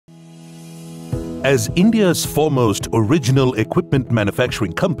As India's foremost original equipment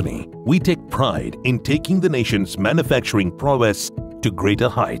manufacturing company, we take pride in taking the nation's manufacturing prowess to greater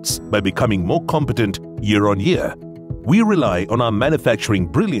heights by becoming more competent year on year. We rely on our manufacturing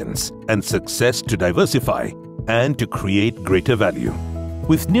brilliance and success to diversify and to create greater value.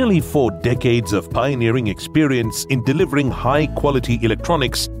 With nearly 4 decades of pioneering experience in delivering high-quality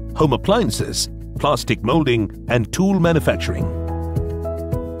electronics, home appliances, plastic molding, and tool manufacturing,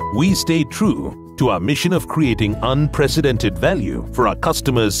 we stay true to our mission of creating unprecedented value for our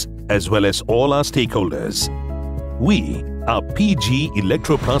customers as well as all our stakeholders. We are PG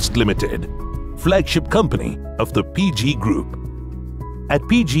Electroplast Limited, flagship company of the PG Group. At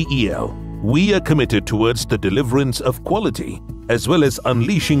PGEL, we are committed towards the deliverance of quality as well as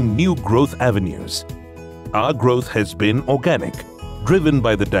unleashing new growth avenues. Our growth has been organic, driven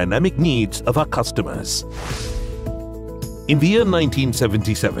by the dynamic needs of our customers. In the year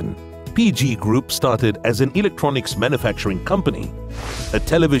 1977, PG Group started as an electronics manufacturing company. A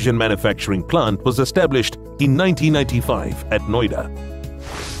television manufacturing plant was established in 1995 at Noida.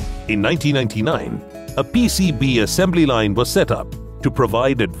 In 1999, a PCB assembly line was set up to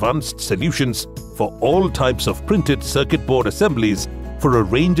provide advanced solutions for all types of printed circuit board assemblies for a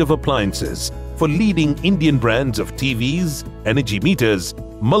range of appliances for leading Indian brands of TVs, energy meters,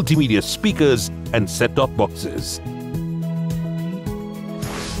 multimedia speakers, and set-top boxes.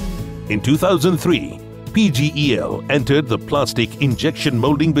 In 2003, PGEL entered the plastic injection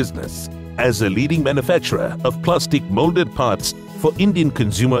molding business. As a leading manufacturer of plastic molded parts for Indian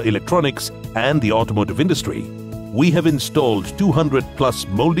consumer electronics and the automotive industry, we have installed 200+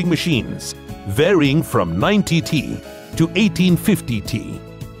 molding machines, varying from 90T to 1850T.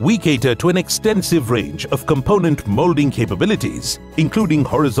 We cater to an extensive range of component molding capabilities, including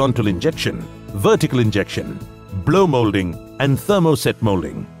horizontal injection, vertical injection, blow molding, and thermoset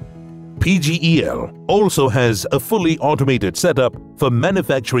molding. PGEL also has a fully automated setup for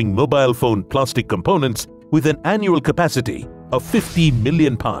manufacturing mobile phone plastic components with an annual capacity of 50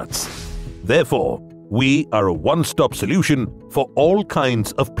 million parts. Therefore, we are a one-stop solution for all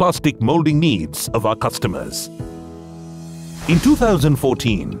kinds of plastic molding needs of our customers. In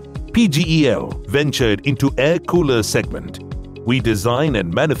 2014, PGEL ventured into air cooler segment. We design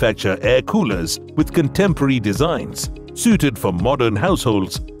and manufacture air coolers with contemporary designs suited for modern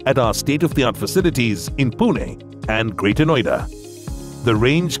households at our state-of-the-art facilities in Pune and Greater Noida. The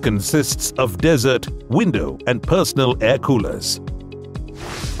range consists of desert, window, and personal air coolers.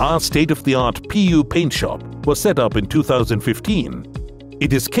 Our state-of-the-art PU Paintshop was set up in 2015.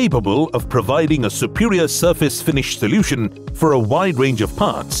 It is capable of providing a superior surface finish solution for a wide range of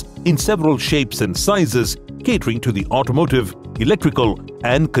parts in several shapes and sizes, catering to the automotive, electrical,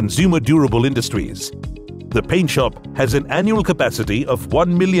 and consumer durable industries. The paint shop has an annual capacity of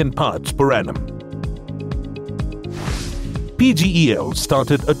 1 million parts per annum. PGEL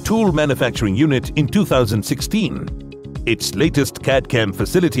started a tool manufacturing unit in 2016. Its latest CAD/CAM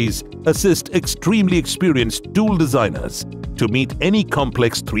facilities assist extremely experienced tool designers to meet any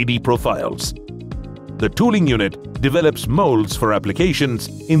complex 3D profiles. The tooling unit develops molds for applications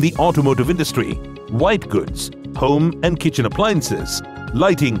in the automotive industry, white goods, home and kitchen appliances,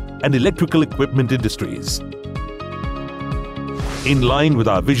 lighting and electrical equipment industries. In line with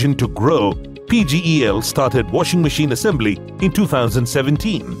our vision to grow, PGEL started washing machine assembly in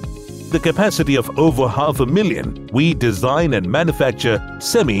 2017. The capacity of over 500,000, we design and manufacture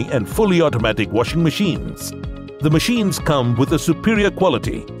semi and fully automatic washing machines. The machines come with a superior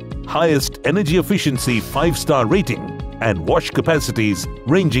quality, highest energy efficiency 5-star rating, and wash capacities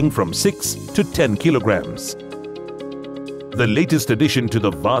ranging from 6 to 10 kilograms. The latest addition to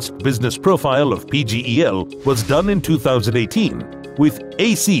the vast business profile of PGEL was done in 2018 with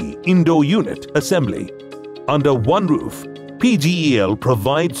AC indoor unit assembly. Under one roof, PGEL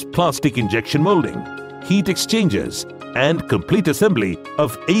provides plastic injection molding, heat exchangers, and complete assembly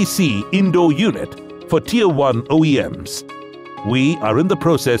of AC indoor unit for Tier 1 OEMs. We are in the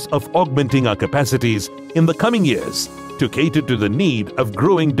process of augmenting our capacities in the coming years to cater to the need of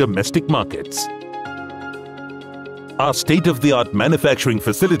growing domestic markets. Our state-of-the-art manufacturing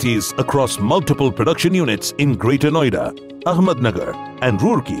facilities across multiple production units in Greater Noida, Ahmednagar, and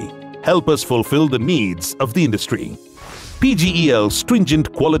Roorkee help us fulfill the needs of the industry. PGEL's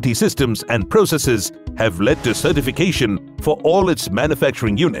stringent quality systems and processes have led to certification for all its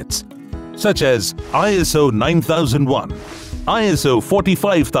manufacturing units, such as ISO 9001, ISO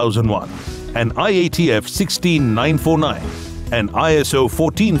 45001, and IATF 16949, and ISO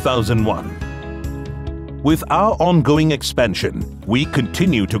 14001. With our ongoing expansion, we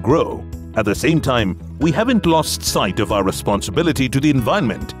continue to grow. At the same time, we haven't lost sight of our responsibility to the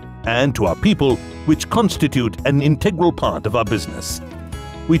environment and to our people which constitute an integral part of our business.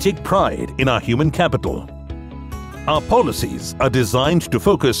 We take pride in our human capital. Our policies are designed to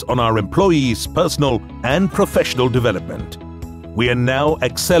focus on our employees' personal and professional development. We are now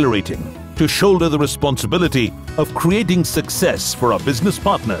accelerating to shoulder the responsibility of creating success for our business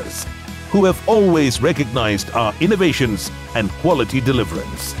partners, who have always recognized our innovations and quality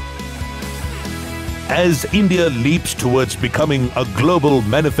deliverance. As India leaps towards becoming a global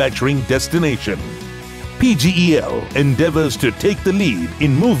manufacturing destination, PGEL endeavors to take the lead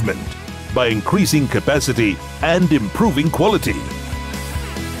in movement by increasing capacity and improving quality.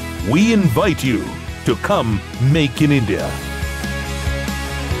 We invite you to come make in India.